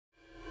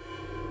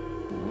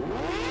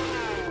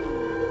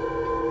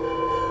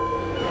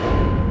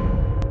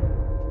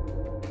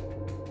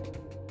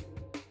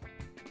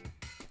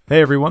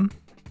Hey everyone,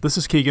 this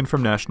is Keegan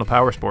from National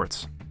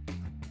Powersports.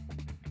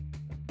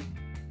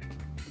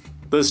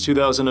 This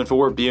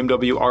 2004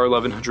 BMW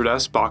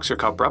R1100S Boxer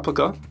Cup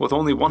replica, with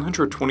only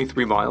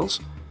 123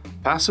 miles,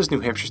 passes New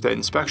Hampshire State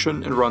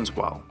inspection and runs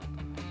well.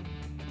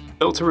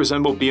 Built to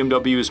resemble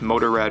BMW's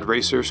Motorrad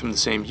racers from the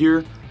same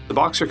year, the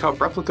Boxer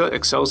Cup replica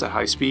excels at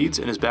high speeds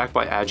and is backed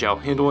by agile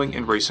handling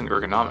and racing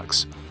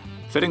ergonomics.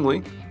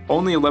 Fittingly,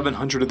 only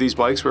 1,100 of these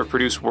bikes were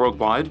produced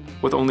worldwide,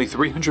 with only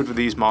 300 of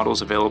these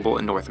models available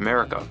in North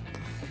America.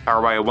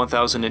 Powered by a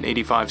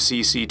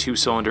 1085cc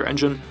two-cylinder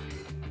engine,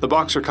 the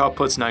Boxer Cup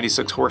puts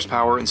 96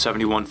 horsepower and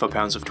 71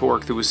 foot-pounds of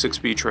torque through a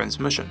 6-speed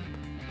transmission.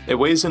 It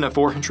weighs in at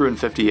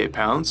 458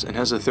 pounds and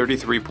has a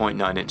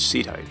 33.9-inch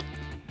seat height.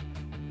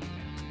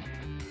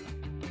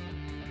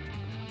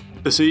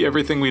 To see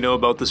everything we know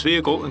about this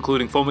vehicle,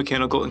 including full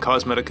mechanical and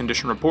cosmetic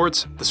condition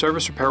reports, the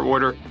service repair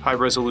order,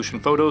 high-resolution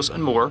photos,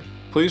 and more,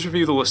 please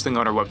review the listing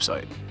on our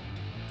website.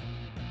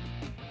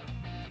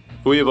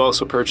 We have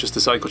also purchased the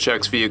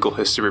CycleCheck's Vehicle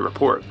History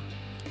Report.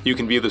 You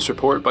can view this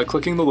report by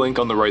clicking the link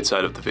on the right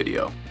side of the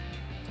video.